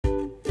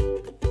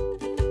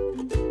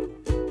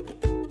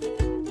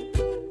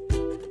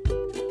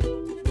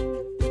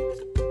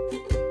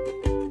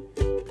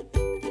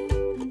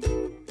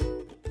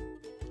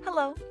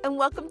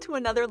welcome to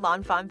another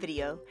lawnfawn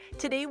video.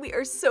 Today we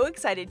are so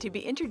excited to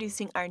be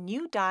introducing our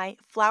new die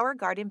flower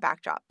garden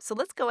backdrop. So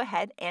let's go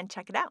ahead and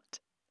check it out.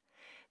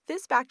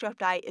 This backdrop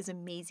die is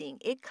amazing.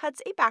 It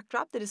cuts a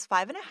backdrop that is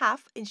 5.5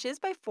 inches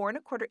by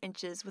 4.25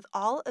 inches with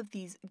all of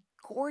these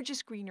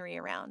gorgeous greenery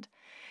around.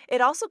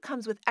 It also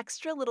comes with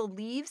extra little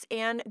leaves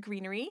and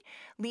greenery,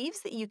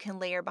 leaves that you can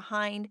layer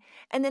behind,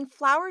 and then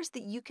flowers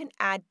that you can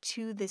add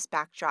to this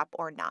backdrop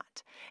or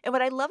not. And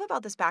what I love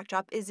about this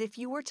backdrop is if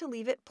you were to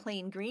leave it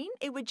plain green,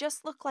 it would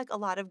just look like a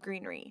lot of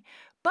greenery.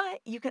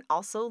 But you can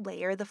also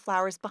layer the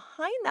flowers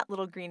behind that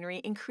little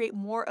greenery and create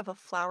more of a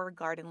flower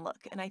garden look.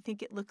 And I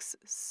think it looks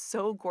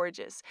so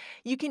gorgeous.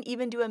 You can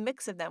even do a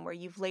mix of them where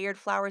you've layered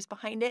flowers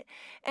behind it,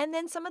 and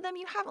then some of them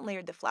you haven't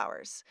layered the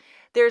flowers.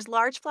 There's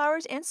large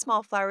flowers and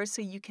small flowers,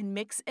 so you can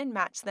mix and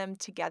match them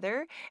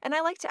together. And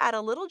I like to add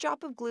a little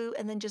drop of glue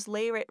and then just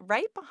layer it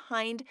right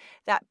behind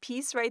that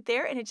piece right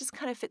there, and it just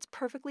kind of fits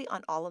perfectly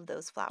on all of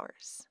those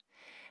flowers.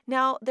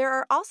 Now, there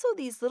are also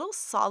these little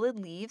solid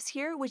leaves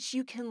here, which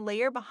you can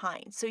layer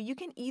behind. So you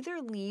can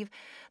either leave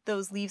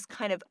those leaves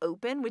kind of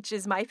open, which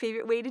is my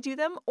favorite way to do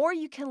them, or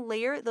you can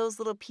layer those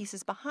little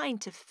pieces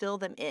behind to fill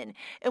them in.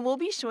 And we'll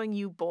be showing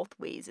you both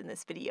ways in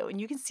this video,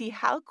 and you can see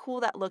how cool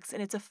that looks,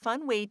 and it's a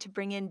fun way to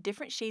bring in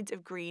different shades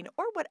of green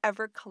or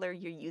whatever color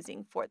you're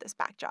using for this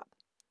backdrop.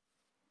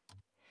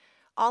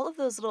 All of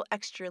those little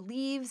extra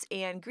leaves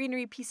and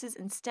greenery pieces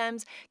and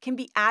stems can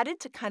be added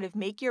to kind of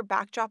make your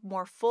backdrop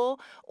more full,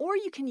 or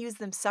you can use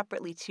them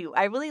separately too.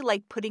 I really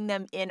like putting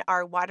them in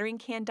our watering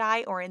can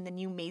die or in the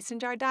new mason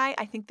jar die.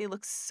 I think they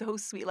look so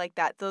sweet like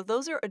that. So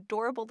those are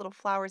adorable little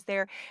flowers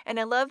there, and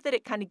I love that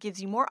it kind of gives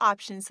you more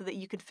options so that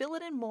you can fill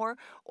it in more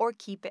or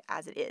keep it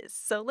as it is.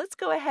 So let's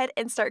go ahead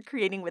and start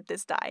creating with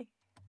this die.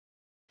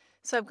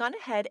 So I've gone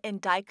ahead and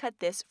die cut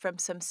this from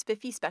some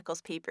spiffy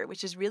speckles paper,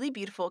 which is really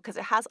beautiful because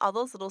it has all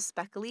those little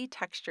speckly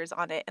textures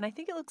on it, and I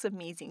think it looks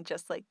amazing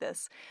just like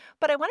this.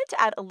 But I wanted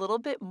to add a little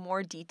bit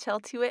more detail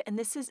to it, and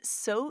this is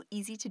so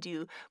easy to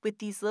do with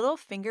these little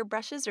finger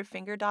brushes or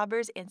finger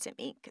daubers and some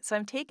ink. So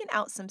I'm taking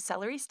out some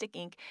celery stick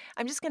ink.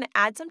 I'm just going to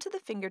add some to the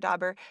finger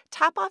dauber,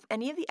 tap off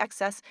any of the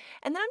excess,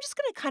 and then I'm just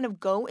going to kind of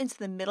go into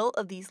the middle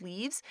of these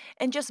leaves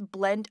and just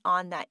blend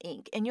on that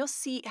ink. And you'll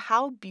see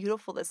how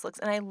beautiful this looks,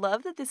 and I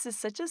love that this is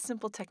such a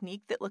simple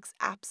technique that looks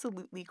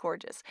absolutely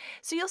gorgeous.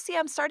 So you'll see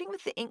I'm starting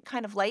with the ink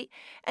kind of light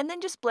and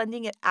then just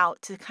blending it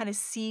out to kind of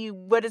see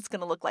what it's going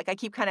to look like. I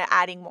keep kind of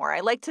adding more.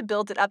 I like to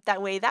build it up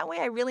that way. That way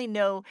I really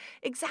know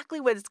exactly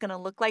what it's going to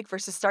look like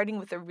versus starting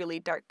with a really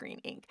dark green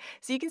ink.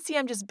 So you can see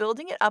I'm just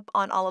building it up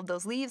on all of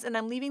those leaves, and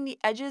I'm leaving the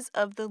edges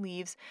of the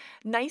leaves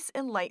nice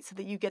and light so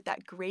that you get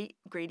that great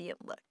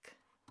gradient look.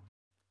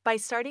 By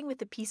starting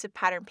with a piece of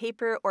pattern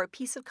paper or a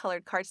piece of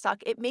colored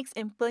cardstock, it makes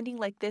ink blending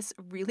like this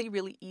really,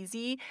 really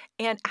easy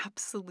and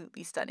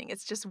absolutely stunning.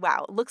 It's just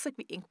wow. It looks like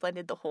we ink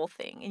blended the whole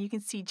thing, and you can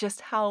see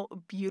just how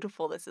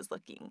beautiful this is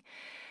looking.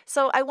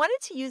 So I wanted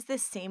to use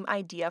this same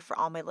idea for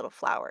all my little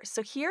flowers.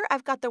 So here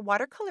I've got the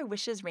Watercolor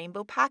Wishes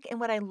Rainbow Pack,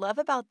 and what I love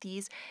about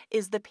these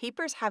is the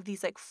papers have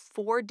these like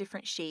 4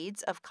 different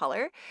shades of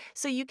color.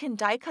 So you can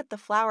die cut the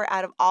flower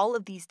out of all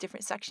of these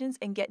different sections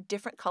and get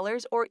different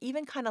colors, or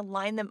even kind of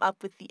line them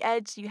up with the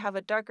edge. So you have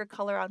a darker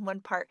color on one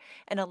part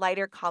and a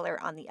lighter color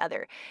on the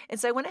other. And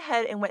so I went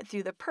ahead and went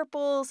through the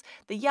purples,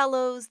 the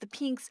yellows, the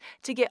pinks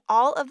to get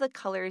all of the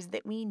colors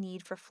that we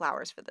need for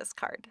flowers for this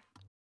card.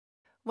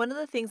 One of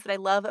the things that I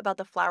love about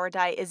the flower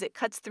die is it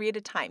cuts 3 at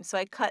a time. So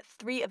I cut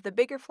 3 of the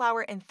bigger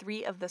flower and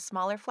 3 of the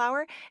smaller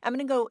flower. I'm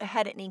going to go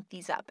ahead and ink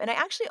these up. And I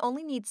actually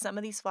only need some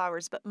of these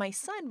flowers, but my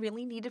son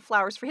really needed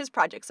flowers for his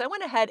project. So I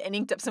went ahead and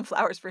inked up some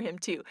flowers for him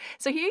too.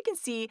 So here you can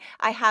see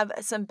I have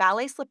some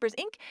ballet slippers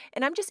ink,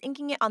 and I'm just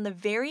inking it on the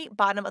very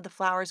bottom of the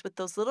flowers with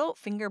those little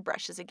finger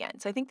brushes again.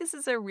 So I think this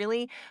is a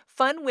really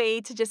fun way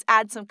to just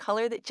add some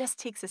color that just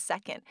takes a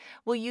second.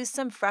 We'll use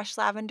some fresh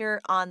lavender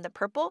on the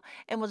purple,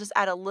 and we'll just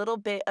add a little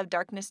bit of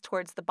darkness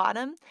towards the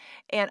bottom,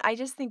 and I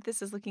just think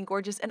this is looking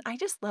gorgeous, and I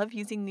just love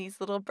using these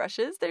little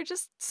brushes. They're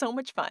just so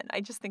much fun.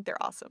 I just think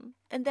they're awesome.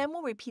 And then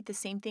we'll repeat the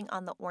same thing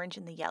on the orange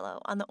and the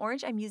yellow. On the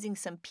orange, I'm using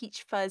some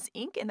peach fuzz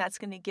ink, and that's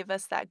going to give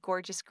us that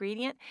gorgeous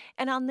gradient,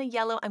 and on the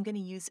yellow, I'm going to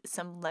use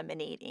some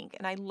lemonade ink,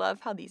 and I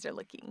love how these are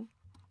looking.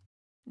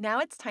 Now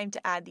it's time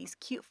to add these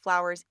cute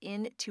flowers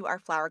into our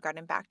flower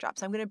garden backdrop.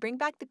 So I'm going to bring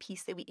back the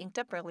piece that we inked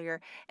up earlier,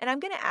 and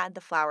I'm going to add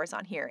the flowers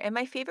on here. And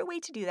my favorite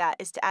way to do that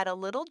is to add a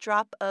little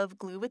drop of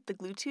glue with the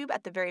glue tube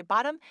at the very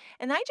bottom,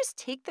 and I just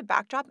take the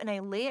backdrop and I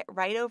lay it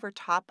right over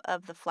top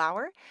of the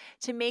flower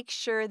to make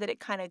sure that it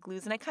kind of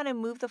glues. And I kind of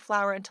move the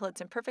flower until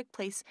it's in perfect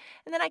place,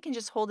 and then I can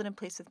just hold it in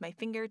place with my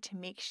finger to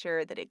make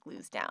sure that it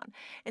glues down.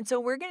 And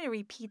so we're going to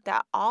repeat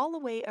that all the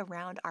way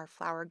around our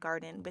flower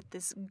garden with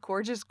this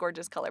gorgeous,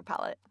 gorgeous color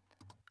palette.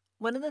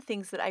 One of the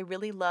things that I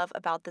really love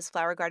about this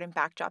flower garden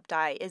backdrop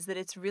die is that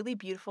it's really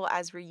beautiful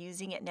as we're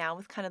using it now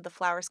with kind of the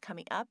flowers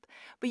coming up,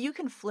 but you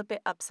can flip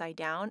it upside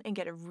down and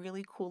get a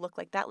really cool look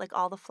like that, like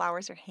all the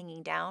flowers are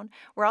hanging down.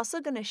 We're also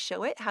going to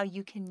show it how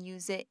you can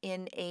use it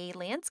in a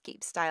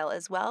landscape style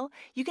as well.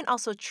 You can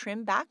also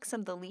trim back some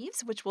of the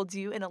leaves, which we'll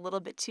do in a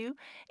little bit too.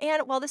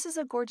 And while this is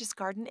a gorgeous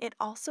garden, it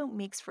also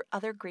makes for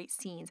other great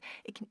scenes.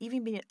 It can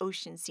even be an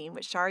ocean scene,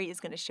 which Shari is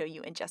going to show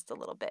you in just a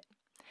little bit.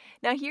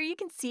 Now here you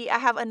can see I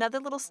have another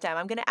little stem.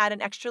 I'm going to add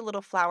an extra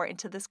little flower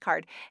into this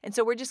card. And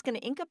so we're just going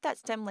to ink up that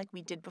stem like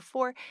we did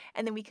before,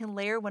 and then we can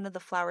layer one of the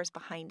flowers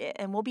behind it.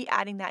 And we'll be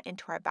adding that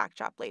into our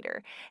backdrop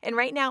later. And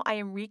right now I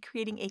am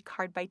recreating a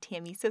card by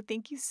Tammy. So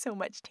thank you so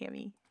much,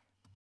 Tammy.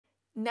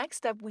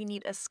 Next up, we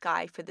need a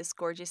sky for this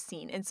gorgeous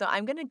scene. And so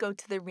I'm going to go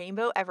to the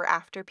Rainbow Ever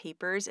After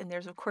papers, and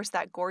there's of course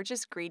that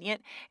gorgeous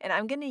gradient, and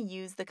I'm going to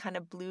use the kind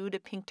of blue to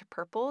pink to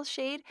purple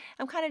shade.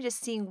 I'm kind of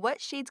just seeing what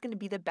shade's going to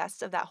be the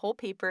best of that whole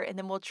paper, and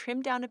then we'll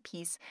trim down a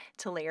piece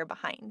to layer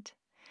behind.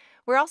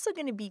 We're also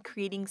going to be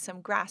creating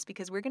some grass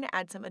because we're going to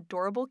add some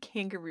adorable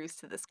kangaroos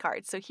to this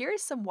card. So here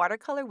is some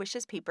watercolor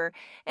wishes paper,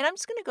 and I'm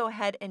just going to go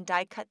ahead and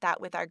die cut that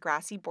with our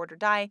Grassy border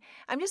die.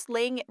 I'm just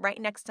laying it right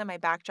next to my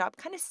backdrop,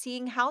 kind of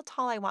seeing how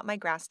tall I want my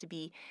grass to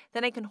be.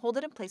 Then I can hold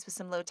it in place with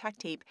some low-tack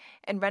tape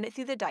and run it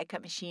through the die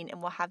cut machine,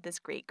 and we'll have this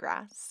great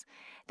grass.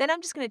 Then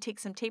I'm just going to take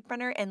some tape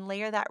runner and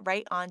layer that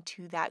right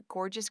onto that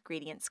gorgeous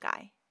gradient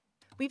sky.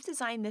 We've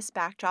designed this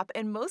backdrop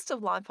and most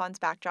of lawnfawn's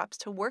backdrops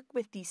to work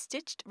with these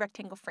stitched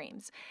rectangle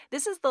frames.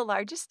 This is the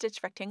largest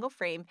stitched rectangle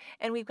frame,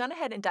 and we've gone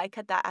ahead and die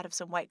cut that out of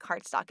some white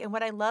cardstock. And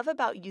what I love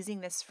about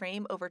using this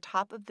frame over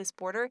top of this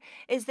border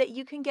is that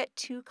you can get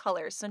two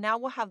colors. So now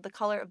we'll have the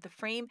color of the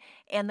frame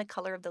and the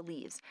color of the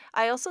leaves.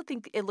 I also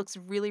think it looks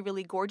really,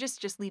 really gorgeous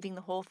just leaving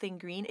the whole thing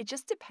green. It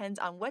just depends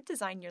on what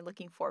design you're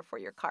looking for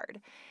your card.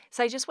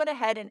 So I just went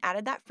ahead and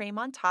added that frame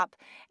on top,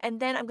 and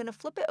then I'm going to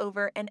flip it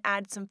over and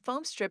add some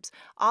foam strips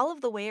all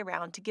of the way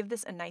around to give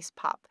this a nice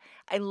pop.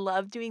 I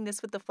love doing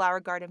this with the flower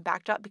garden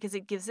backdrop because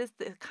it gives us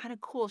the kind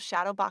of cool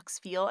shadow box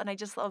feel, and I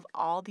just love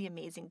all the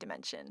amazing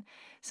dimension.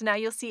 So now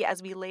you'll see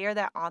as we layer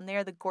that on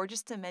there, the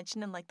gorgeous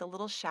dimension and like the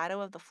little shadow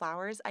of the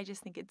flowers. I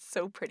just think it's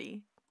so pretty.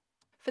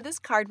 For this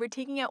card, we're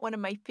taking out one of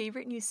my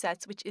favorite new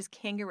sets, which is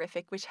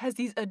kanga-rrific, which has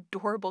these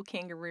adorable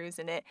kangaroos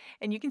in it.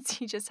 And you can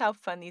see just how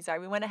fun these are.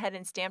 We went ahead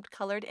and stamped,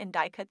 colored, and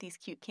die cut these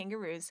cute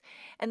kangaroos.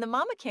 And the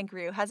mama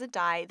kangaroo has a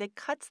die that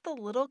cuts the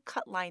little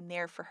cut line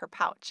there for her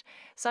pouch.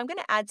 So I'm going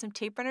to add some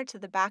tape runner to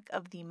the back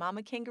of the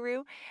mama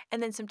kangaroo,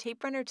 and then some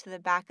tape runner to the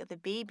back of the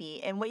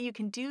baby. And what you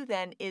can do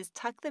then is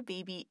tuck the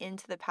baby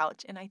into the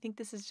pouch. And I think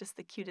this is just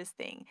the cutest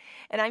thing.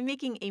 And I'm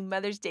making a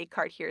Mother's Day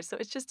card here, so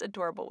it's just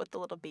adorable with the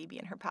little baby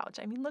in her pouch.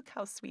 I mean, look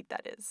how sweet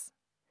that is.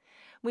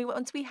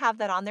 Once we have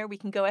that on there, we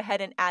can go ahead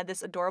and add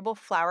this adorable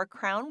flower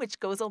crown, which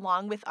goes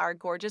along with our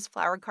gorgeous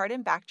flower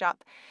garden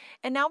backdrop.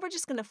 And now we're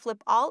just going to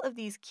flip all of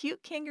these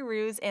cute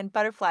kangaroos and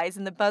butterflies,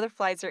 and the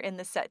butterflies are in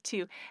the set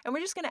too. And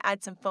we're just going to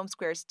add some foam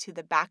squares to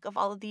the back of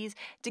all of these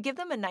to give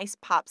them a nice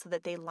pop so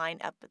that they line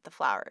up with the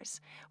flowers.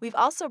 We've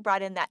also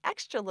brought in that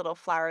extra little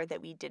flower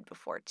that we did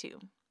before too.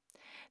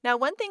 Now,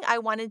 one thing I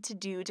wanted to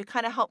do to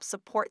kind of help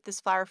support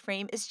this flower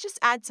frame is just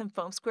add some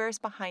foam squares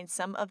behind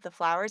some of the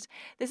flowers.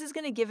 This is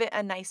going to give it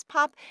a nice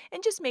pop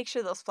and just make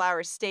sure those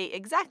flowers stay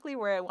exactly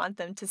where I want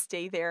them to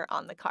stay there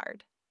on the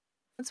card.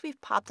 Once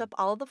we've popped up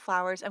all of the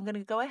flowers, I'm going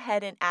to go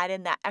ahead and add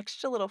in that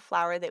extra little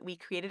flower that we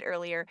created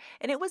earlier.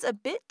 And it was a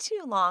bit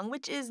too long,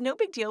 which is no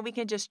big deal. We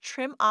can just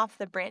trim off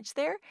the branch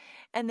there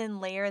and then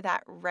layer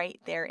that right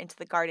there into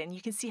the garden.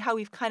 You can see how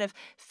we've kind of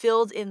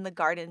filled in the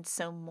garden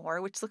some more,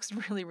 which looks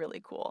really,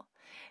 really cool.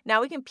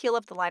 Now we can peel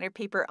up the liner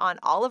paper on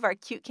all of our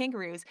cute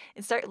kangaroos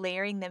and start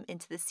layering them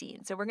into the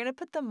scene. So we're going to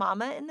put the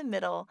mama in the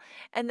middle,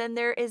 and then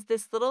there is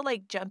this little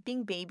like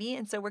jumping baby,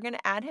 and so we're going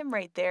to add him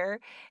right there,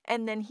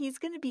 and then he's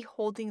going to be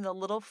holding the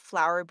little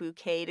flower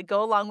bouquet to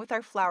go along with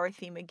our flower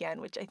theme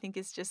again, which I think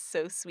is just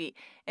so sweet,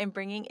 and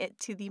bringing it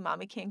to the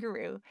mama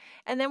kangaroo.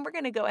 And then we're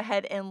going to go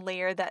ahead and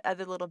layer that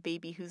other little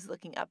baby who's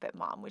looking up at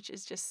mom, which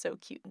is just so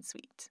cute and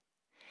sweet.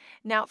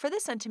 Now, for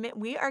this sentiment,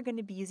 we are going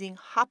to be using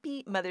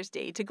Hoppy Mother's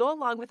Day to go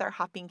along with our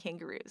hopping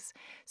kangaroos.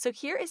 So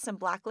here is some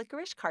black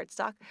licorice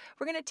cardstock.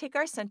 We're going to take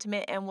our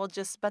sentiment and we'll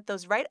just butt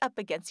those right up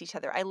against each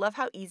other. I love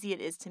how easy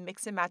it is to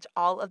mix and match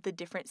all of the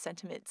different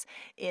sentiments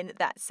in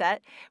that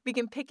set. We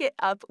can pick it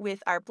up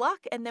with our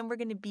block, and then we're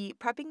going to be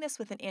prepping this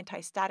with an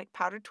anti-static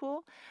powder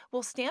tool.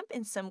 We'll stamp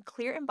in some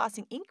clear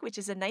embossing ink, which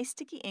is a nice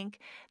sticky ink.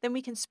 Then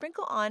we can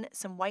sprinkle on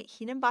some white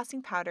heat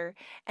embossing powder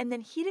and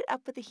then heat it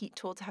up with the heat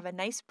tool to have a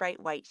nice bright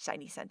white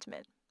shiny sentiment.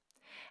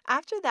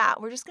 After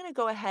that, we're just going to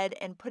go ahead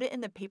and put it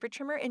in the paper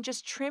trimmer and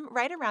just trim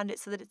right around it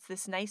so that it's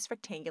this nice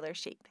rectangular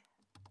shape.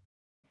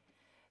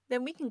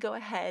 Then we can go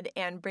ahead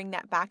and bring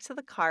that back to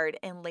the card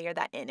and layer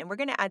that in. And we're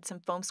going to add some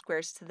foam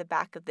squares to the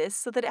back of this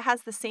so that it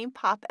has the same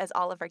pop as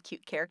all of our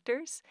cute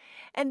characters.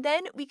 And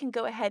then we can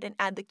go ahead and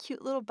add the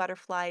cute little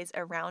butterflies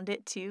around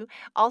it too.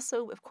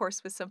 Also, of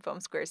course, with some foam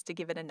squares to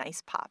give it a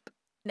nice pop.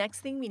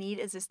 Next thing we need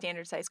is a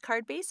standard size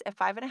card base at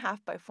 5.5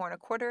 by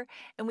 4.25,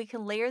 and we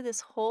can layer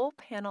this whole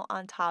panel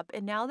on top,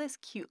 and now this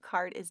cute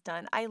card is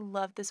done. I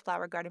love this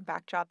flower garden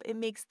backdrop. It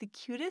makes the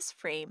cutest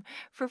frame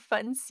for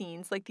fun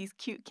scenes like these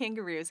cute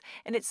kangaroos,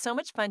 and it's so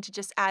much fun to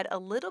just add a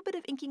little bit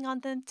of inking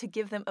on them to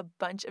give them a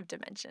bunch of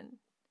dimension.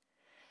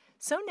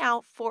 So now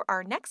for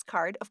our next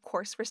card, of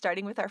course, we're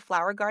starting with our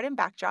flower garden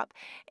backdrop,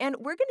 and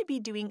we're going to be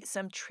doing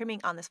some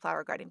trimming on this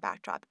flower garden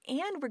backdrop,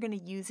 and we're going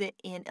to use it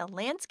in a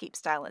landscape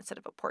style instead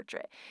of a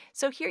portrait.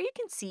 So here you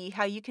can see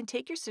how you can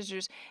take your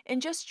scissors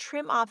and just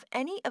trim off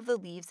any of the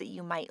leaves that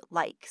you might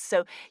like.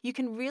 So you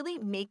can really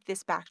make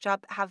this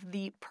backdrop have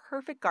the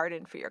perfect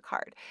garden for your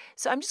card.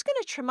 So I'm just going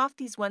to trim off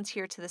these ones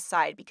here to the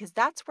side because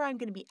that's where I'm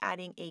going to be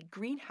adding a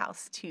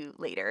greenhouse to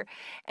later.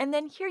 And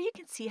then here you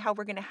can see how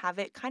we're going to have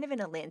it kind of in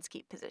a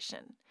landscape position.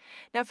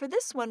 Now for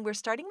this one, we're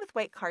starting with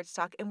white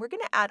cardstock, and we're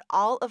going to add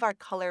all of our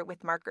color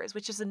with markers,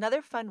 which is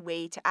another fun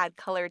way to add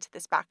color to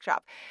this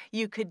backdrop.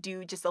 You could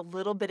do just a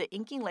little bit of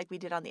inking like we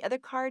did on the other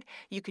card.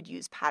 You could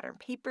use pattern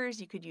papers,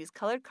 you could use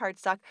colored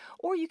cardstock,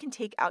 or you can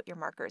take out your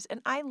markers.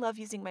 And I love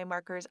using my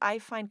markers. I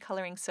find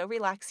coloring so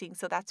relaxing,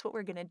 so that's what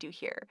we're going to do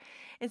here.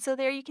 And so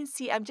there you can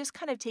see I'm just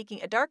kind of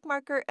taking a dark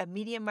marker, a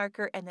medium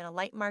marker, and then a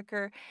light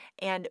marker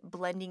and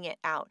blending it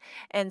out.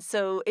 And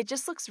so it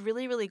just looks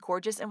really, really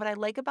gorgeous. And what I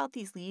like about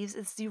these leaves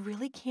is you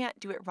really can't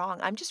do it wrong.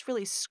 I'm just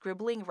really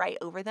scribbling right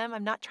over them.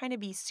 I'm not trying to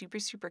be super,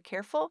 super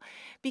careful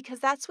because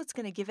that's what's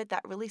going to give it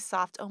that really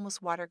soft,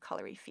 almost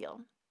watercolory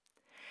feel.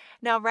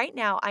 Now, right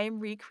now, I am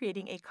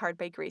recreating a card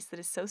by Grace that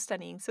is so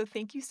stunning. So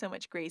thank you so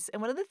much, Grace.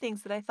 And one of the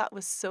things that I thought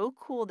was so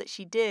cool that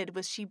she did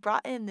was she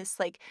brought in this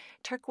like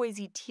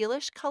turquoisey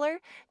tealish color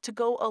to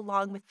go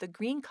along with the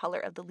green color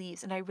of the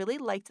leaves. And I really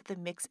liked the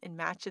mix and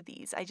match of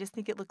these. I just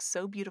think it looks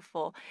so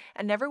beautiful.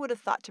 I never would have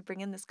thought to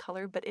bring in this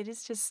color, but it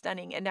is just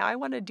stunning. And now I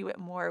want to do it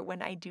more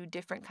when I do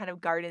different kind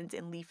of gardens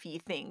and leafy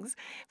things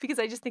because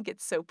I just think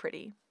it's so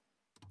pretty.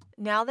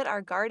 Now that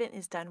our garden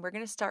is done, we're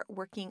going to start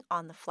working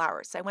on the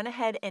flowers. So I went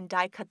ahead and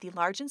die cut the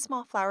large and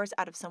small flowers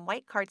out of some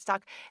white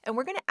cardstock, and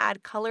we're going to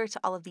add color to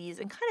all of these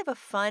in kind of a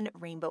fun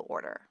rainbow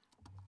order.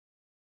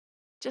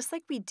 Just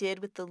like we did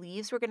with the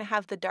leaves, we're going to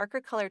have the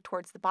darker color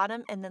towards the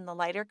bottom and then the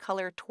lighter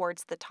color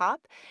towards the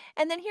top.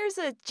 And then here's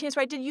a chance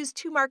where I did use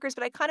two markers,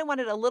 but I kind of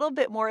wanted a little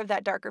bit more of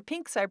that darker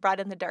pink, so I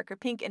brought in the darker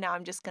pink, and now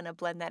I'm just going to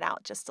blend that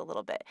out just a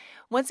little bit.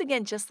 Once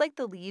again, just like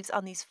the leaves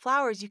on these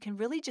flowers, you can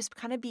really just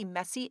kind of be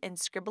messy and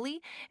scribbly,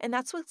 and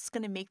that's what's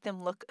going to make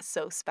them look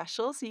so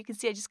special. So you can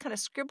see I just kind of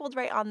scribbled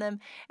right on them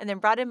and then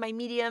brought in my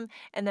medium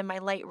and then my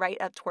light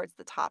right up towards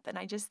the top, and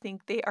I just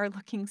think they are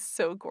looking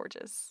so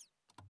gorgeous.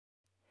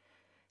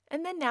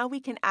 And then now we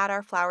can add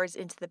our flowers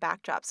into the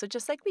backdrop. So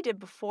just like we did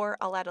before,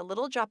 I'll add a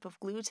little drop of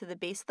glue to the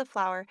base of the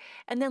flower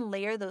and then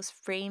layer those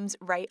frames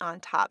right on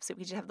top. So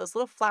we just have those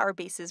little flower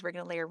bases we're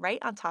going to layer right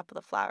on top of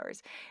the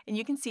flowers. And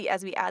you can see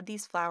as we add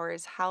these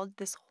flowers how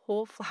this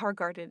whole flower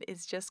garden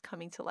is just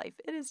coming to life.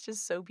 It is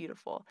just so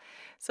beautiful.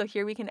 So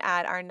here we can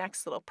add our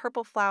next little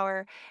purple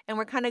flower, and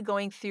we're kind of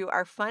going through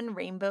our fun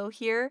rainbow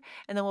here,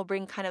 and then we'll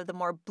bring kind of the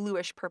more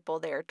bluish purple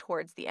there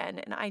towards the end.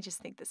 And I just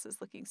think this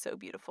is looking so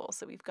beautiful.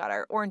 So we've got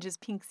our oranges,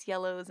 pinks,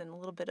 yellows, and a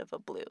little bit of a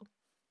blue.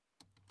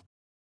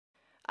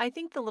 I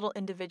think the little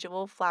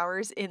individual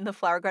flowers in the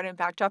flower garden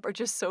backdrop are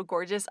just so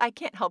gorgeous. I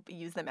can't help but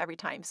use them every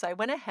time. So I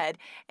went ahead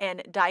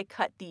and die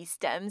cut the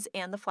stems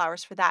and the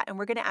flowers for that. And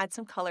we're going to add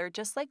some color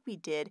just like we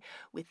did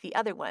with the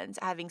other ones,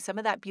 having some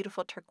of that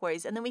beautiful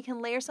turquoise. And then we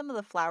can layer some of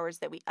the flowers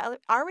that we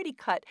already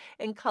cut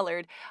and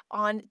colored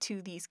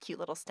onto these cute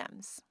little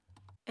stems.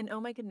 And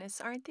oh my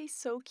goodness, aren't they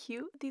so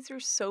cute? These are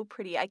so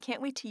pretty. I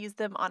can't wait to use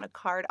them on a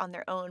card on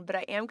their own, but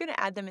I am going to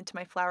add them into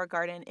my flower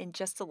garden in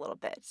just a little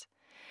bit.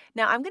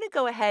 Now I'm going to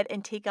go ahead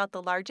and take out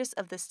the largest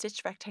of the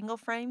stitched rectangle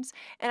frames,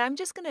 and I'm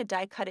just going to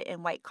die cut it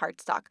in white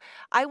cardstock.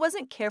 I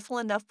wasn't careful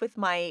enough with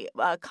my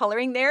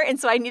coloring there, and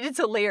so I needed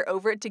to layer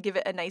over it to give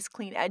it a nice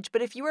clean edge.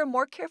 But if you were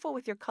more careful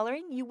with your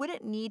coloring, you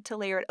wouldn't need to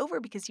layer it over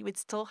because you would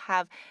still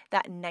have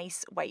that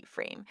nice white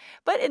frame.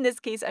 But in this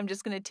case, I'm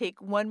just going to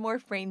take one more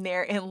frame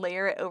there and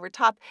layer it over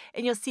top,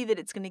 and you'll see that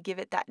it's going to give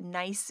it that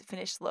nice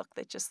finished look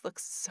that just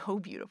looks so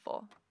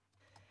beautiful.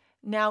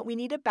 Now we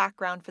need a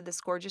background for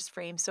this gorgeous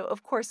frame, so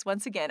of course,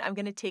 once again, I'm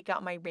going to take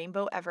out my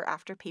Rainbow Ever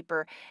After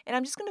paper, and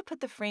I'm just going to put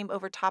the frame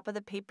over top of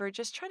the paper,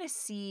 just trying to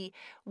see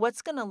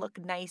what's going to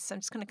look nice. I'm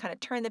just going to kind of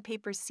turn the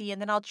paper, see,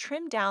 and then I'll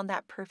trim down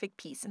that perfect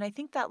piece, and I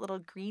think that little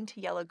green to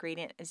yellow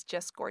gradient is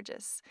just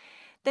gorgeous.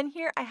 Then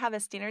here I have a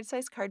standard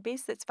size card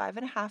base that's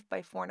 5.5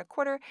 by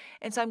 4.25,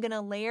 and so I'm going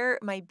to layer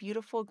my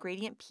beautiful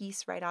gradient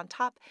piece right on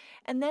top,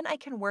 and then I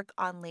can work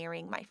on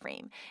layering my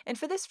frame. And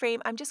for this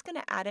frame, I'm just going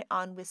to add it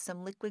on with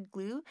some liquid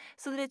glue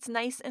so that it's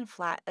nice and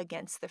flat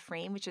against the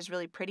frame, which is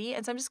really pretty.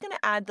 And so I'm just going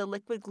to add the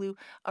liquid glue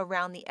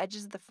around the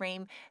edges of the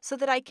frame so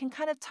that I can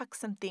kind of tuck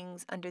some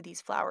things under these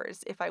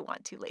flowers if I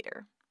want to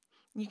later.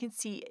 You can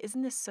see,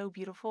 isn't this so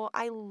beautiful?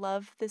 I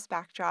love this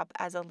backdrop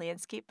as a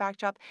landscape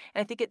backdrop,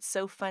 and I think it's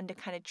so fun to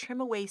kind of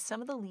trim away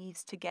some of the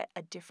leaves to get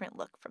a different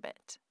look from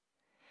it.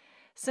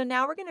 So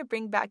now we're going to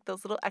bring back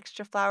those little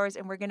extra flowers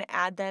and we're going to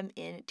add them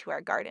into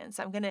our garden.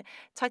 So I'm going to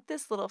tuck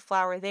this little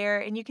flower there,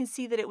 and you can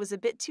see that it was a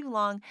bit too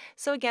long.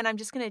 So again, I'm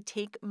just going to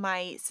take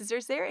my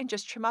scissors there and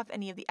just trim off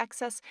any of the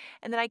excess,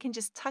 and then I can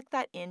just tuck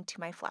that into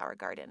my flower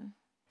garden.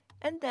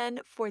 And then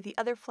for the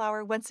other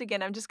flower, once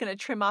again, I'm just going to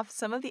trim off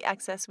some of the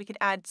excess. We could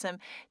add some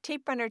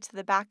tape runner to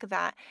the back of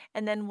that,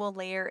 and then we'll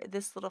layer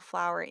this little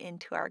flower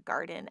into our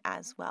garden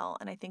as well.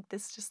 And I think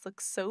this just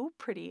looks so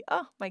pretty.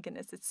 Oh my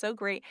goodness, it's so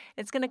great.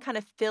 It's going to kind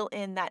of fill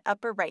in that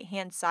upper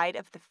right-hand side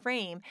of the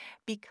frame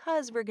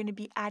because we're going to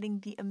be adding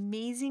the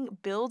amazing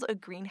Build a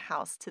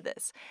Greenhouse to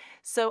this.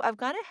 So I've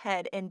gone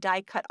ahead and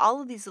die cut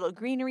all of these little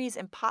greeneries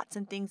and pots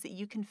and things that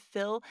you can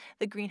fill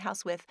the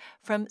greenhouse with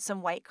from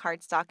some white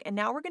cardstock. And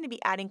now we're going to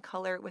be adding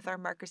color with our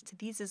markers to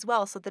these as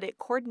well so that it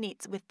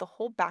coordinates with the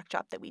whole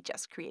backdrop that we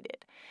just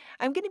created.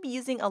 I'm going to be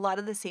using a lot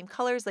of the same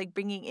colors, like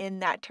bringing in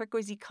that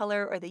turquoisey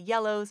color or the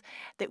yellows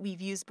that we've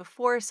used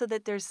before so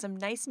that there's some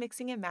nice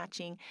mixing and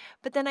matching.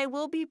 But then I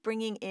will be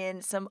bringing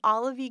in some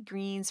olivey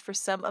greens for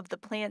some of the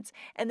plants,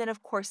 and then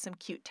of course some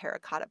cute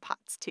terracotta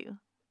pots too.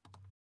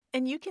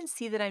 And you can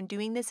see that I'm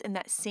doing this in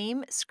that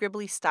same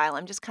scribbly style.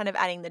 I'm just kind of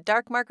adding the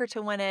dark marker to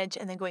one edge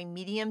and then going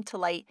medium to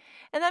light.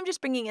 And I'm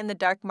just bringing in the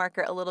dark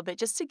marker a little bit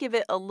just to give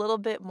it a little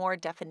bit more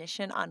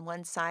definition on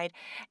one side.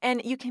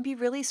 And you can be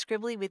really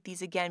scribbly with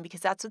these again because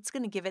that's what's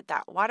going to give it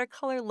that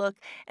watercolor look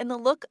and the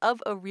look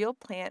of a real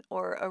plant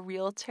or a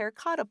real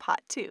terracotta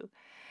pot too.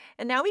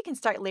 And now we can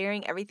start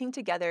layering everything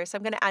together. So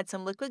I'm going to add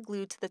some liquid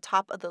glue to the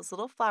top of those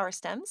little flower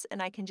stems,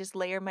 and I can just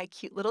layer my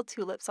cute little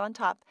tulips on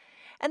top.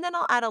 And then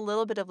I'll add a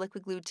little bit of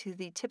liquid glue to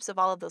the tips of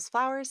all of those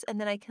flowers, and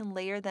then I can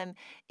layer them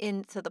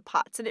into the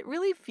pots. And it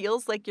really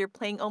feels like you're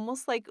playing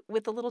almost like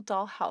with a little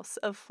dollhouse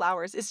of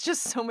flowers. It's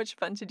just so much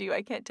fun to do.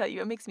 I can't tell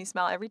you. It makes me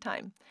smile every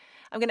time.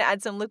 I'm going to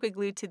add some liquid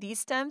glue to these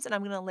stems, and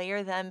I'm going to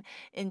layer them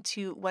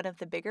into one of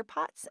the bigger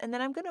pots. And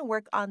then I'm going to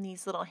work on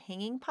these little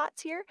hanging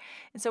pots here.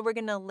 And so we're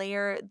going to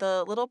layer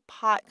the little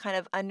pot kind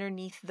of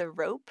underneath the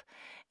rope,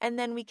 and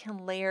then we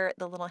can layer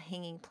the little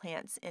hanging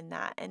plants in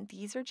that. And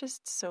these are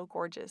just so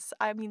gorgeous.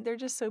 I mean, they're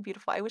just so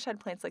beautiful. I wish I had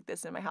plants like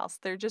this in my house.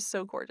 They're just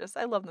so gorgeous.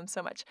 I love them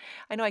so much.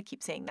 I know I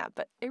keep saying that,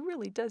 but it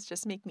really does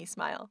just make me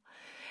smile.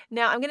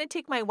 Now I'm going to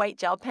take my white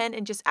gel pen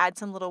and just add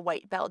some little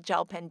white belt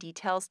gel pen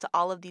details to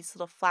all of these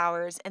little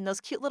flowers. And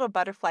those cute little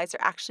butterflies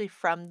are actually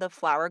from the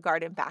flower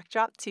garden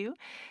backdrop too.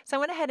 So I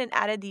went ahead and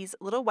added these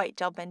little white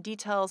gel pen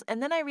details.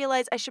 And then I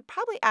realized I should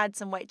probably add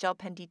some white gel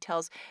pen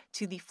details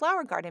to the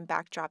flower garden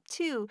backdrop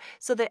too,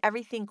 so that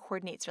everything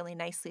coordinates really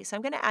nicely. So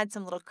I'm going to add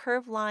some little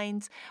curved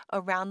lines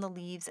around the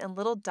leaves and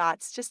little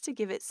dots just to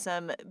give it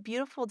some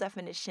beautiful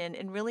definition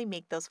and really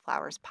make those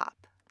flowers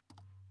pop.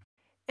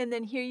 And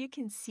then here you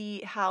can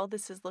see how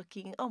this is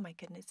looking. Oh my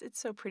goodness, it's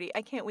so pretty.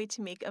 I can't wait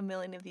to make a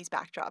million of these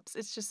backdrops.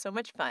 It's just so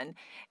much fun.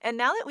 And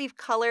now that we've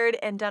colored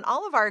and done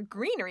all of our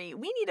greenery,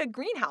 we need a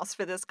greenhouse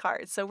for this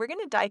card. So we're going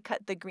to die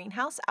cut the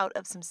greenhouse out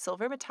of some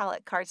silver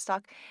metallic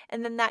cardstock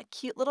and then that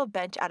cute little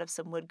bench out of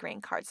some wood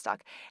grain cardstock.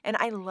 And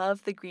I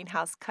love the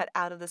greenhouse cut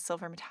out of the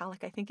silver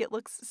metallic. I think it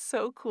looks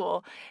so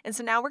cool. And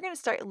so now we're going to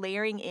start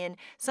layering in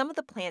some of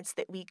the plants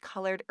that we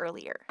colored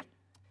earlier.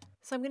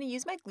 So I'm going to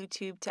use my glue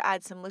tube to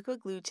add some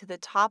liquid glue to the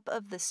top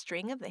of the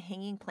string of the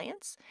hanging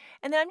plants.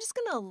 And then I'm just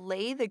going to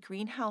lay the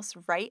greenhouse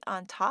right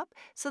on top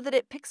so that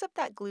it picks up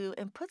that glue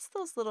and puts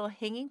those little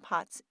hanging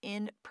pots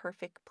in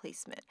perfect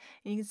placement.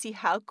 And you can see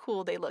how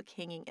cool they look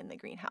hanging in the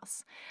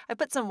greenhouse. I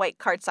put some white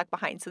cardstock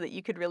behind so that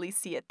you could really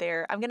see it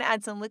there. I'm going to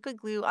add some liquid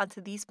glue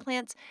onto these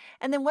plants.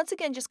 And then once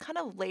again, just kind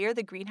of layer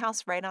the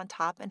greenhouse right on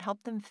top and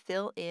help them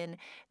fill in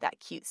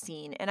that cute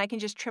scene. And I can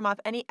just trim off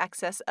any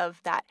excess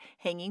of that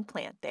hanging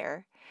plant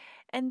there.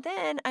 And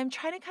then I'm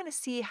trying to kind of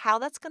see how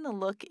that's going to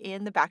look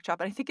in the backdrop,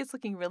 and I think it's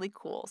looking really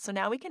cool. So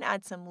now we can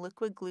add some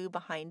liquid glue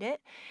behind it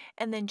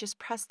and then just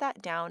press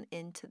that down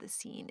into the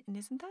scene. And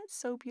isn't that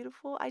so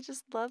beautiful? I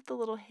just love the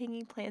little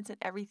hanging plants and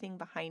everything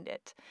behind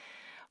it.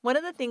 One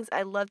of the things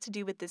I love to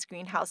do with this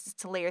greenhouse is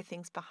to layer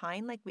things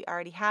behind like we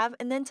already have,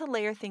 and then to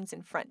layer things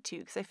in front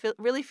too, because I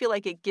really feel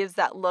like it gives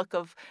that look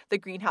of the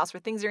greenhouse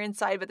where things are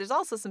inside, but there's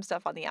also some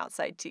stuff on the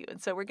outside too.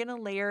 And so we're going to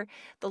layer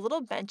the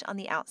little bench on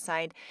the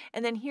outside,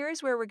 and then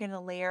here's where we're going to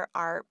layer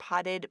our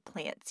potted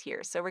plants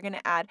here. So we're going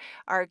to add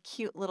our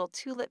cute little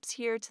tulips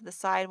here to the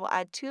side. We'll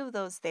add 2 of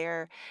those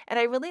there, and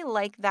I really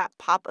like that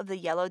pop of the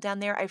yellow down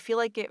there. I feel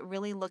like it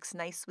really looks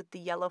nice with the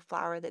yellow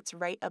flower that's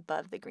right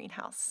above the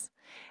greenhouse.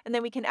 And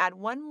then we can add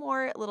one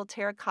more little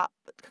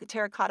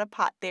terracotta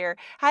pot there.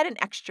 I had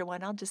an extra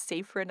one. I'll just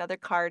save for another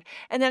card.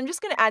 And then I'm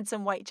just going to add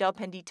some white gel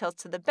pen details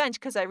to the bench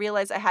because I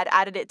realized I had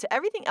added it to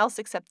everything else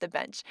except the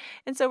bench.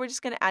 And so we're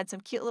just going to add some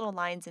cute little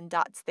lines and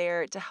dots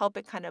there to help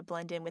it kind of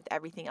blend in with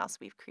everything else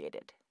we've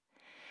created.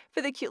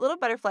 For the cute little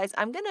butterflies,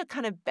 I'm going to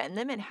kind of bend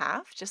them in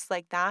half, just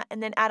like that,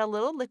 and then add a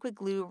little liquid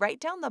glue right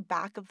down the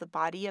back of the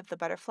body of the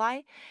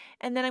butterfly.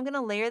 And then I'm going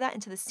to layer that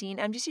into the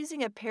scene. I'm just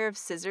using a pair of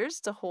scissors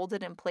to hold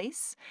it in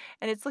place,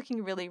 and it's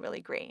looking really,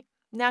 really great.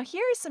 Now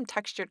here is some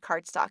textured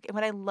cardstock, and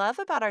what I love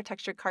about our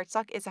textured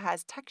cardstock is it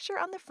has texture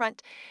on the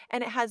front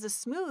and it has a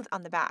smooth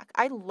on the back.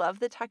 I love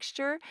the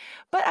texture,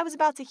 but I was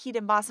about to heat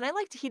emboss, and I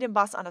like to heat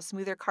emboss on a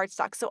smoother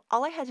cardstock, so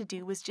all I had to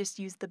do was just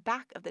use the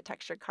back of the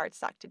textured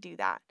cardstock to do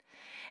that.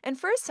 And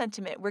for a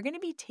sentiment, we're going to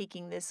be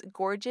taking this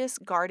gorgeous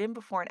garden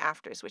before and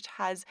afters, which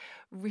has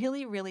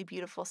really, really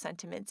beautiful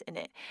sentiments in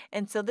it.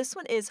 And so this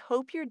one is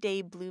Hope Your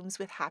Day Blooms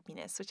with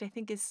Happiness, which I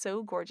think is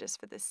so gorgeous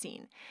for this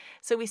scene.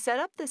 So we set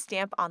up the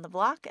stamp on the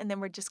block, and then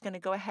we're just going to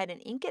go ahead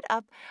and ink it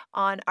up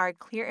on our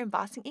clear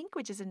embossing ink,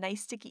 which is a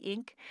nice sticky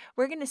ink.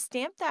 We're going to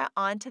stamp that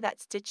onto that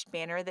stitched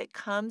banner that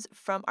comes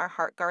from our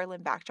heart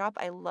garland backdrop.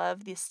 I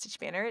love this stitch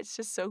banner. It's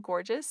just so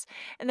gorgeous.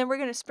 And then we're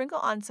going to sprinkle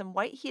on some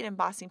white heat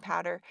embossing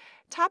powder,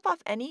 top off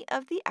any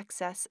of the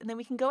excess, and then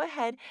we can go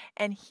ahead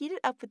and heat it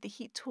up with the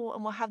heat tool,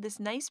 and we'll have this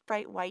nice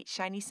bright white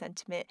shiny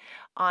sentiment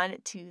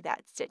onto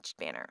that stitched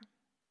banner.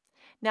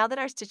 Now that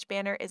our stitch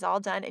banner is all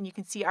done and you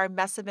can see our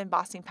mess of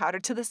embossing powder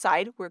to the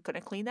side, we're going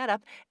to clean that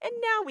up, and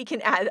now we can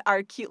add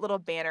our cute little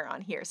banner on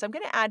here. So I'm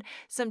going to add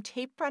some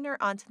tape runner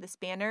onto this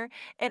banner,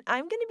 and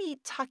I'm going to be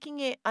tucking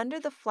it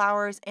under the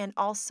flowers and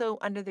also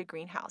under the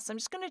greenhouse. I'm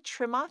just going to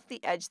trim off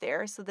the edge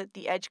there so that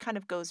the edge kind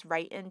of goes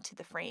right into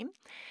the frame.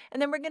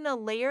 And then we're going to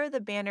layer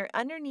the banner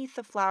underneath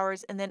the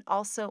flowers and then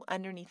also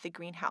underneath the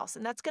greenhouse.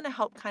 And that's going to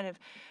help kind of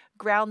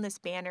ground this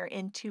banner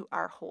into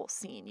our whole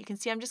scene. You can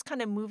see I'm just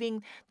kind of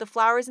moving the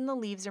flowers and the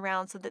leaves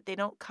around so that they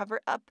don't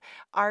cover up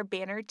our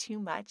banner too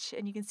much.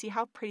 And you can see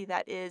how pretty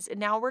that is. And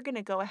now we're going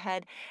to go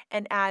ahead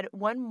and add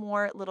one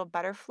more little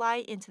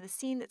butterfly into the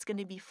scene that's going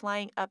to be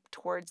flying up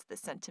towards the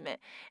sentiment.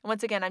 And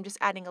once again, I'm just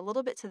adding a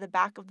little bit to the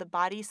back of the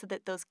body so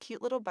that those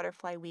cute little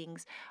butterfly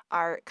wings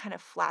are kind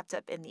of flapped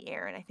up in the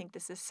air. And I think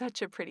this is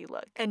such a pretty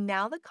look. And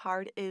now the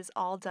card is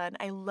all done.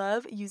 I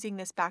love using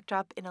this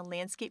backdrop in a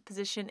landscape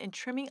position and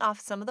trimming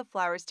off some of the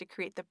flowers to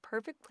create the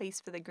perfect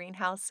place for the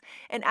greenhouse,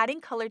 and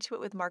adding color to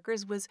it with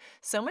markers was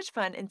so much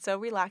fun and so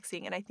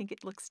relaxing, and I think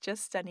it looks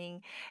just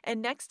stunning.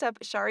 And next up,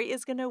 Shari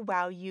is going to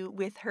wow you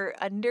with her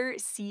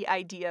undersea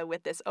idea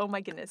with this. Oh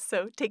my goodness.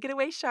 So take it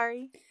away,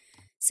 Shari.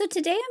 So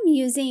today I'm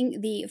using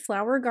the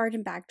flower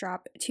garden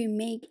backdrop to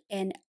make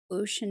an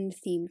ocean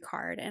themed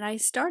card, and I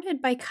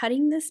started by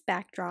cutting this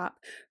backdrop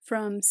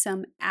from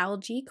some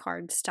algae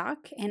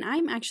cardstock, and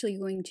I'm actually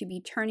going to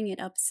be turning it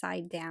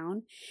upside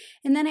down.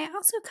 And then I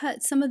also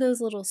cut some of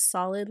those little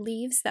solid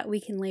leaves that we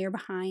can layer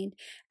behind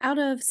out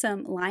of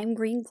some lime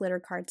green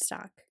glitter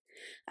cardstock.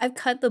 I've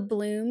cut the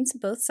blooms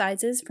both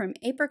sizes from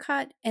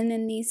apricot, and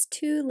then these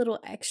two little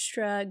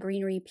extra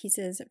greenery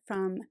pieces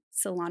from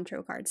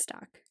cilantro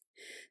cardstock.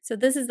 So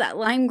this is that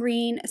lime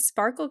green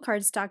sparkle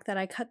cardstock that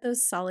I cut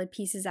those solid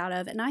pieces out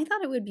of, and I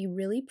thought it would be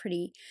really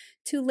pretty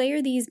to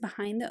layer these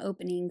behind the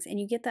openings, and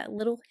you get that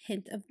little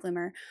hint of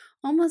glimmer,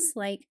 almost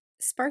like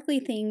sparkly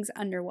things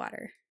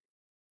underwater.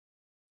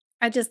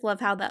 I just love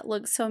how that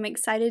looks, so I'm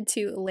excited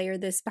to layer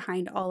this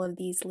behind all of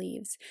these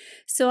leaves.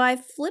 So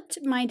I've flipped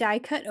my die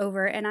cut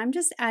over, and I'm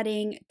just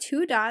adding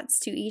 2 dots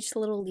to each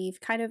little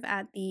leaf, kind of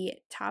at the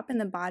top and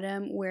the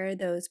bottom where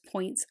those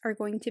points are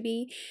going to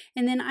be.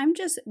 And then I'm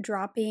just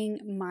dropping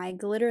my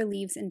glitter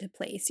leaves into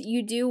place.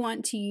 You do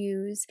want to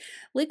use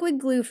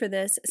liquid glue for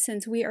this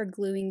since we are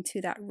gluing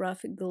to that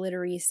rough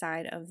glittery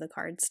side of the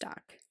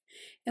cardstock.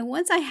 And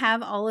once I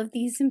have all of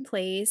these in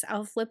place,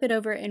 I'll flip it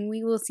over and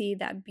we will see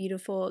that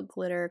beautiful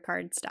glitter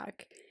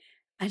cardstock.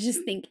 I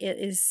just think it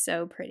is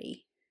so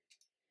pretty.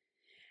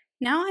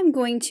 Now I'm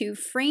going to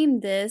frame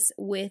this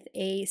with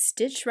a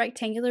stitched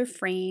rectangular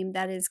frame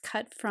that is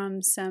cut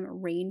from some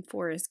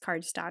rainforest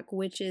cardstock,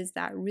 which is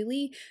that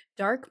really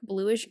dark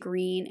bluish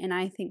green, and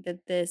I think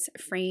that this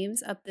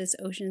frames up this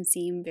ocean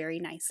scene very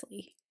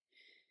nicely.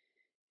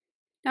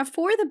 Now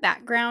for the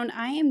background,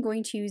 I am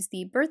going to use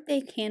the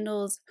Birthday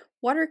Candles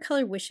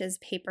Watercolor Wishes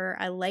paper.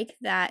 I like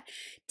that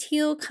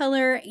teal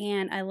color,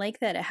 and I like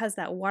that it has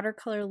that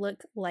watercolor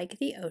look like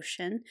the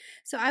ocean.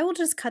 So I will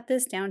just cut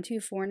this down to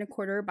 4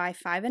 1/4 by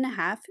 5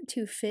 1/2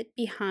 to fit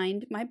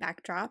behind my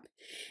backdrop.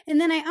 And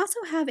then I also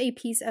have a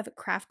piece of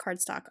craft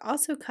cardstock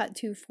also cut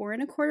to 4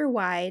 1/4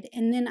 wide,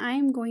 and then I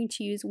am going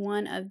to use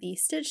one of the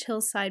stitched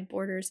hillside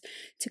borders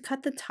to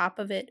cut the top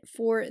of it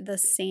for the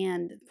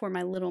sand for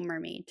my little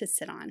mermaid to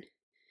sit on.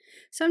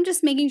 So I'm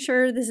just making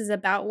sure this is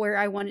about where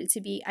I want it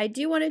to be. I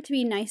do want it to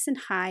be nice and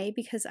high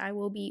because I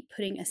will be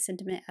putting a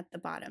sentiment at the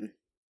bottom.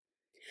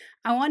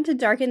 I want to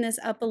darken this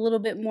up a little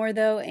bit more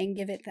though and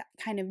give it that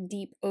kind of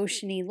deep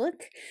oceany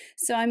look.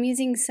 So I'm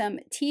using some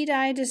tea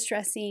dye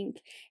distress ink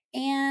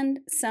and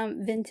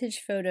some vintage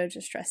photo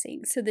distress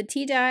ink. So the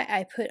tea dye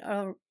I put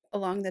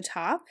along the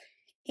top,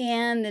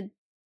 and the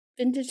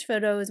vintage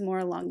photo is more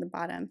along the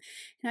bottom.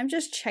 And I'm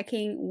just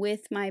checking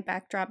with my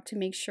backdrop to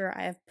make sure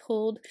I have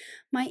pulled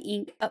my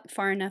ink up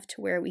far enough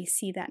to where we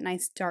see that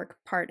nice dark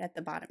part at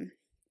the bottom.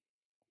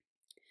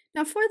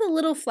 Now for the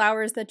little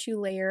flowers that you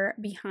layer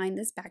behind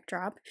this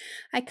backdrop,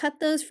 I cut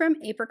those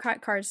from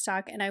apricot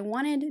cardstock, and I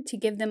wanted to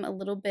give them a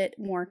little bit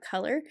more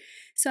color.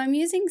 So I'm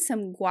using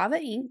some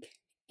guava ink,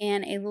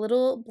 and a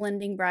little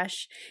blending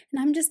brush, and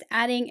I'm just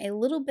adding a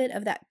little bit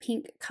of that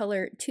pink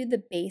color to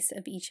the base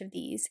of each of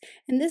these.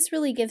 And this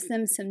really gives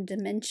them some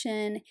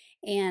dimension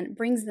and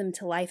brings them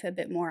to life a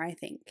bit more, I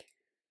think.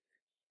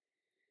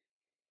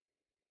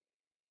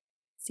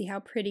 See how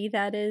pretty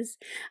that is?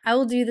 I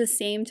will do the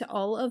same to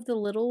all of the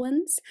little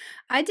ones.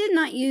 I did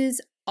not use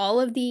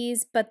all of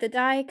these, but the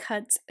die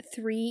cuts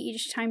 3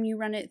 each time you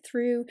run it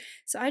through,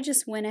 so I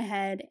just went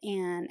ahead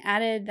and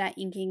added that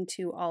inking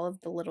to all of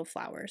the little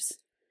flowers.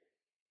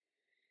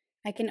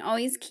 I can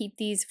always keep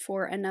these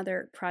for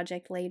another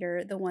project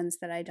later, the ones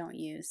that I don't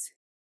use.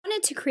 I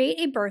wanted to create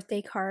a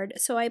birthday card,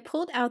 so I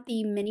pulled out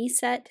the mini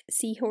set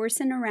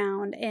Seahorsin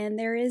Around, and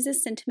there is a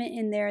sentiment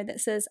in there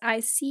that says, "I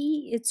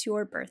see it's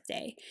your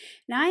birthday."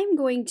 Now I'm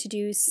going to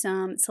do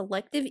some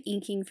selective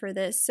inking for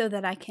this so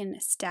that I can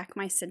stack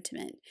my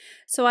sentiment.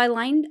 So I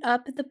lined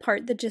up the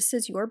part that just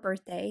says your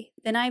birthday,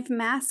 then I've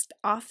masked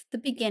off the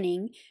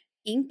beginning,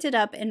 inked it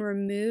up, and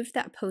removed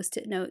that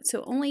post-it note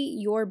so only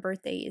your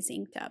birthday is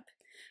inked up.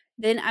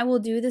 Then I will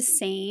do the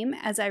same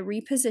as I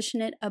reposition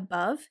it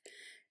above.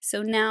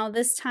 So now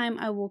this time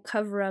I will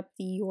cover up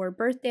the your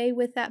birthday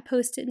with that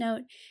post-it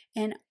note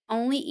and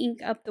only ink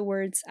up the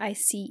words "I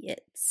see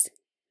it's."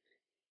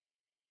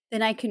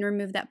 Then I can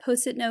remove that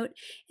post-it note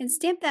and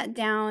stamp that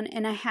down,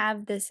 and I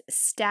have this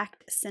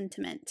stacked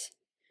sentiment.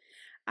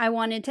 I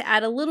wanted to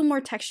add a little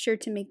more texture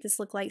to make this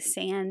look like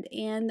sand,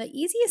 and the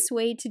easiest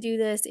way to do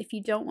this if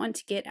you don't want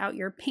to get out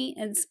your paint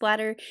and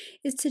splatter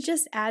is to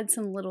just add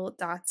some little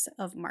dots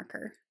of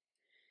marker.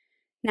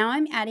 Now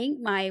I'm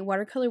adding my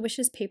Watercolor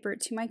Wishes paper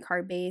to my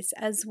card base,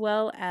 as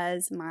well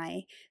as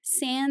my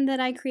sand that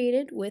I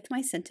created with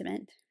my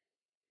sentiment.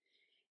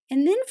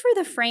 And then for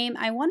the frame,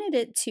 I wanted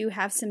it to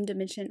have some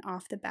dimension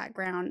off the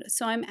background,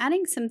 so I'm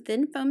adding some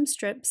thin foam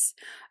strips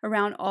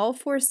around all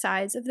 4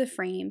 sides of the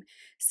frame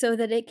so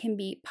that it can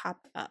be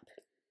popped up.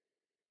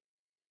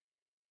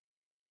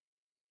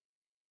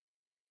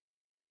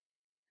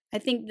 I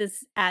think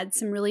this adds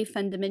some really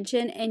fun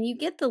dimension, and you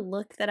get the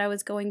look that I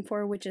was going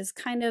for, which is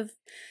kind of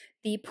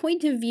the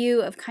point of view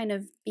of kind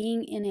of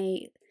being in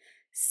a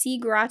sea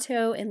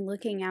grotto and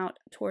looking out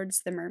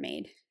towards the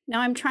mermaid. Now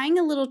I'm trying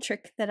a little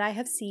trick that I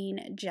have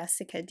seen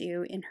Jessica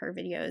do in her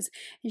videos,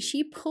 and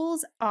she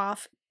pulls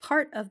off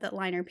part of the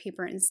liner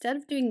paper instead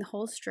of doing the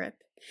whole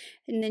strip,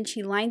 and then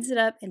she lines it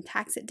up and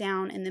tacks it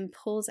down and then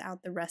pulls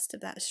out the rest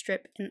of that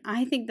strip. And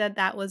I think that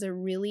that was a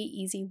really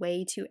easy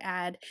way to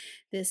add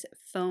this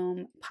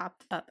foam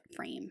popped up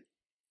frame.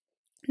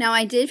 Now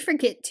I did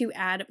forget to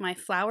add my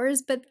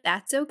flowers, but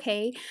that's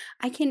okay.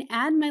 I can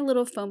add my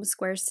little foam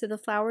squares to the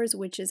flowers,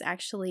 which is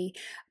actually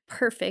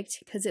perfect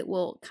because it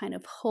will kind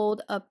of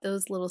hold up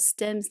those little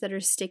stems that are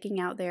sticking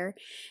out there.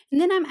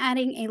 And then I'm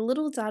adding a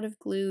little dot of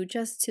glue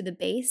just to the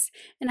base,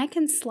 and I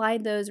can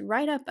slide those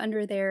right up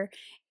under there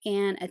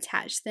and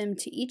attach them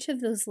to each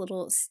of those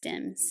little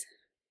stems.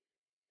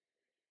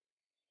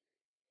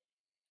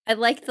 I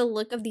like the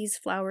look of these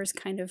flowers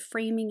kind of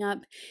framing up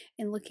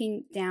and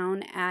looking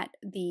down at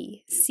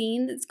the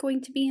scene that's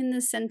going to be in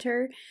the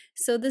center.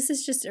 So this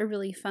is just a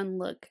really fun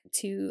look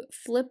to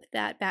flip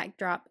that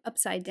backdrop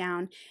upside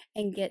down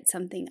and get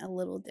something a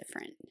little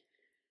different.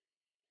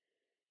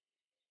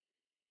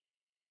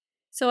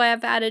 So I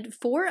have added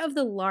 4 of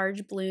the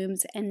large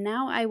blooms, and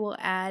now I will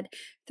add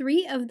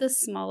 3 of the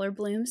smaller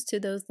blooms to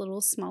those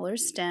little smaller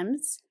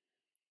stems.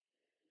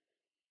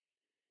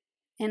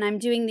 And I'm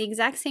doing the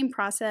exact same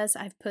process.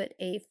 I've put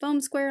a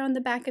foam square on the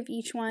back of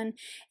each one,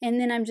 and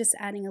then I'm just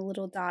adding a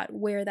little dot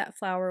where that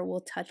flower will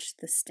touch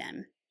the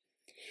stem.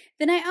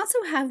 Then I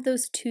also have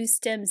those 2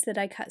 stems that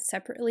I cut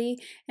separately,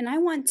 and I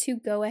want to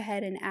go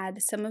ahead and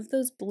add some of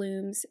those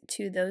blooms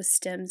to those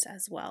stems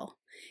as well.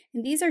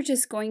 And these are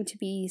just going to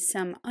be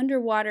some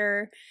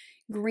underwater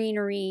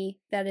greenery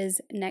that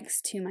is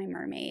next to my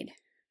mermaid.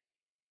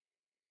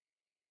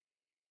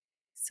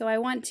 So I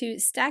want to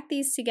stack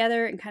these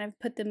together and kind of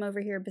put them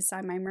over here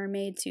beside my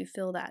mermaid to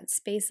fill that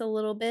space a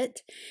little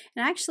bit.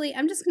 And actually,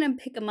 I'm just going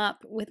to pick them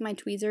up with my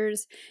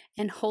tweezers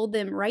and hold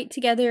them right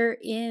together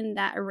in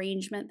that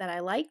arrangement that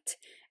I liked,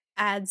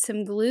 add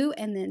some glue,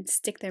 and then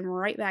stick them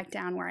right back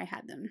down where I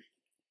had them.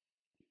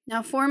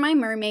 Now for my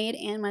mermaid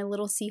and my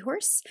little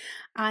seahorse,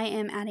 I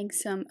am adding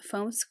some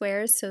foam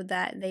squares so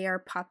that they are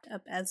popped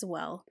up as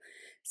well.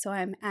 So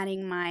I'm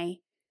adding my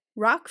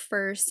rock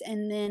first,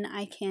 and then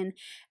I can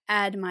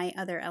add my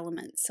other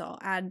elements. So I'll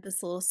add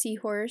this little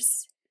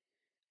seahorse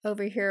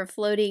over here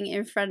floating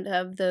in front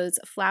of those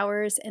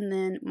flowers, and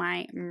then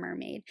my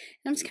mermaid.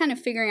 And I'm just kind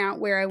of figuring out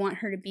where I want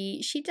her to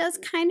be. She does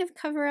kind of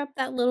cover up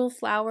that little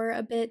flower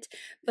a bit,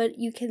 but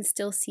you can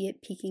still see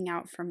it peeking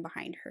out from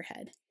behind her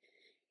head.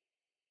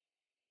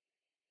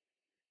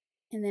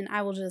 And then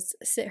I will just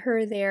sit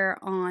her there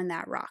on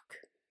that rock.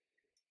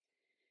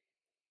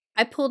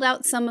 I pulled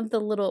out some of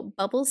the little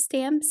bubble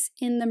stamps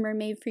in the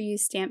Mermaid for You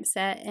stamp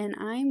set, and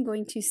I'm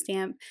going to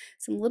stamp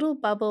some little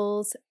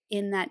bubbles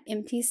in that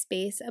empty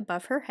space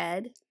above her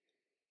head.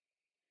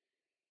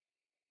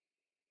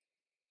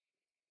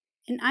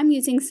 And I'm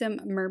using some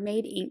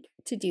mermaid ink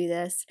to do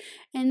this.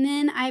 And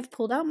then I've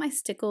pulled out my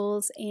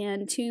stickles,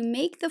 and to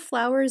make the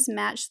flowers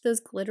match those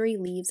glittery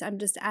leaves, I'm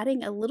just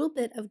adding a little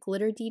bit of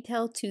glitter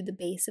detail to the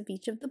base of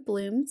each of the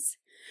blooms.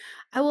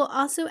 I will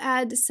also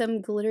add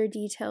some glitter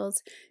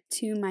details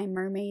to my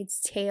mermaid's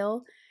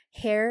tail,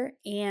 hair,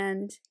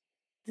 and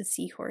the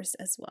seahorse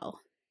as well,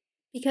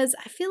 because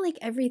I feel like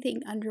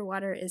everything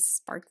underwater is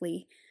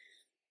sparkly.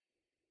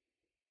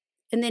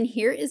 And then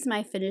here is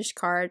my finished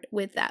card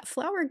with that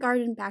flower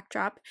garden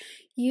backdrop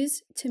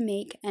used to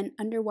make an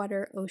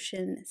underwater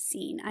ocean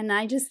scene. And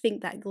I just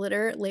think that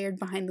glitter layered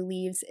behind the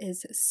leaves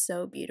is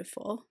so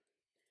beautiful.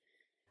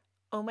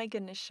 Oh my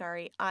goodness,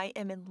 Shari, I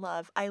am in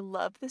love. I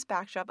love this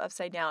backdrop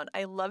upside down.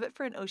 I love it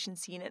for an ocean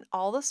scene, and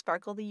all the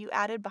sparkle that you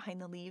added behind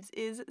the leaves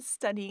is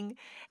stunning.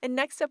 And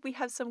next up, we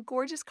have some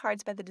gorgeous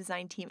cards by the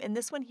design team, and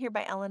this one here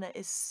by Elena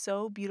is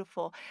so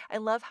beautiful. I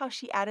love how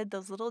she added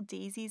those little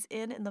daisies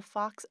in and the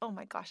fox. Oh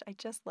my gosh, I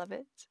just love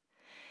it.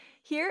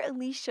 Here,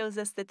 Elise shows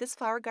us that this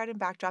flower garden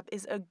backdrop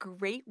is a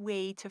great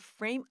way to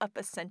frame up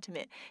a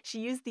sentiment. She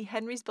used the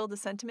Henry's Build a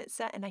Sentiment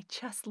set, and I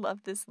just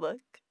love this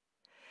look.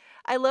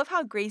 I love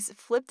how Grace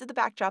flipped the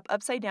backdrop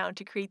upside down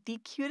to create the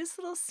cutest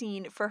little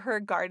scene for her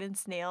garden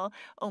snail.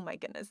 Oh my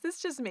goodness,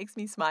 this just makes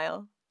me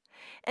smile.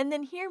 And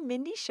then here,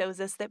 Mindy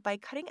shows us that by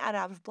cutting out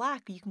of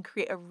black, you can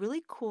create a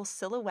really cool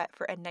silhouette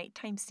for a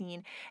nighttime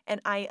scene, and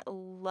I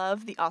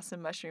love the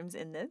awesome mushrooms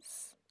in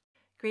this.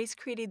 Grace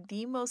created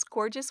the most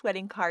gorgeous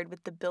wedding card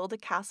with the Build a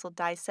Castle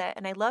die set,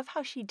 and I love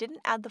how she didn't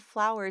add the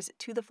flowers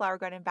to the flower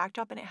garden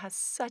backdrop, and it has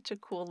such a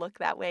cool look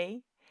that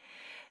way.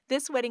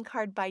 This wedding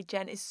card by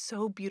Jen is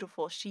so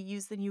beautiful. She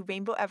used the new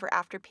Rainbow Ever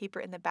After paper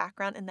in the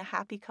background in the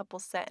Happy Couple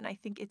set, and I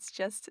think it's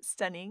just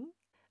stunning.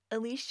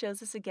 Elise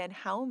shows us again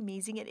how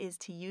amazing it is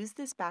to use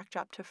this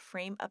backdrop to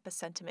frame up a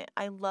sentiment.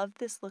 I love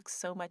this look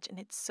so much, and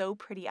it's so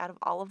pretty out of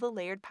all of the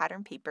layered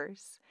pattern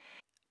papers.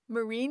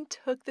 Maureen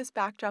took this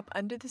backdrop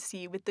under the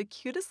sea with the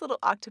cutest little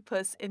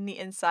octopus in the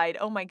inside.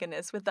 Oh my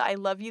goodness, with the I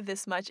love you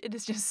this much, it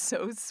is just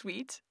so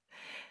sweet.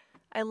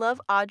 I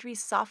love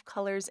Audrey's soft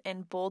colors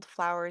and bold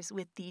flowers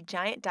with the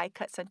giant die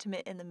cut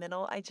sentiment in the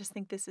middle. I just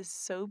think this is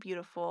so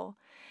beautiful.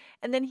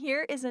 And then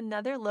here is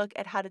another look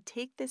at how to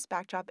take this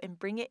backdrop and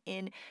bring it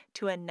in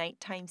to a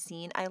nighttime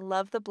scene. I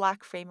love the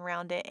black frame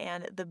around it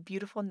and the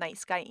beautiful night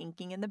sky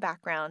inking in the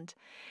background.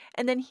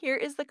 And then here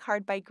is the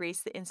card by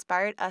Grace that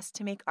inspired us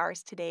to make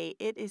ours today.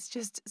 It is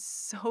just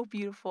so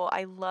beautiful.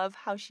 I love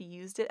how she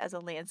used it as a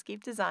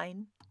landscape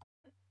design.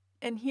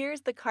 And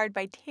here's the card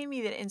by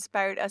Tammy that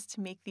inspired us to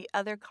make the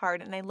other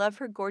card, and I love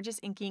her gorgeous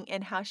inking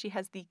and how she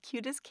has the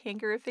cutest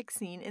kanga-rrific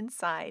scene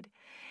inside.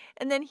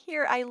 And then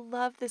here, I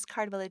love this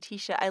card by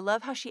Letitia. I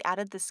love how she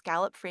added the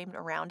scallop frame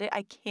around it.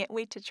 I can't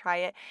wait to try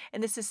it,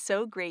 and this is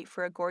so great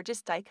for a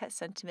gorgeous die-cut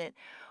sentiment.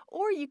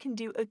 Or you can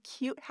do a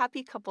cute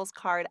happy couples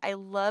card. I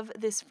love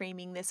this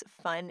framing, this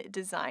fun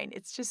design.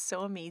 It's just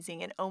so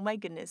amazing, and oh my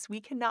goodness,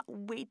 we cannot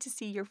wait to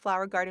see your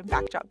flower garden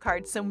backdrop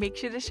cards, so make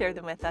sure to share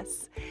them with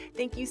us.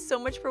 Thank you so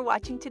much for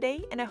watching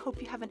today, and I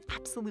hope you have an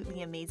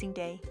absolutely amazing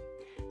day.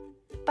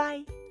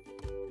 Bye!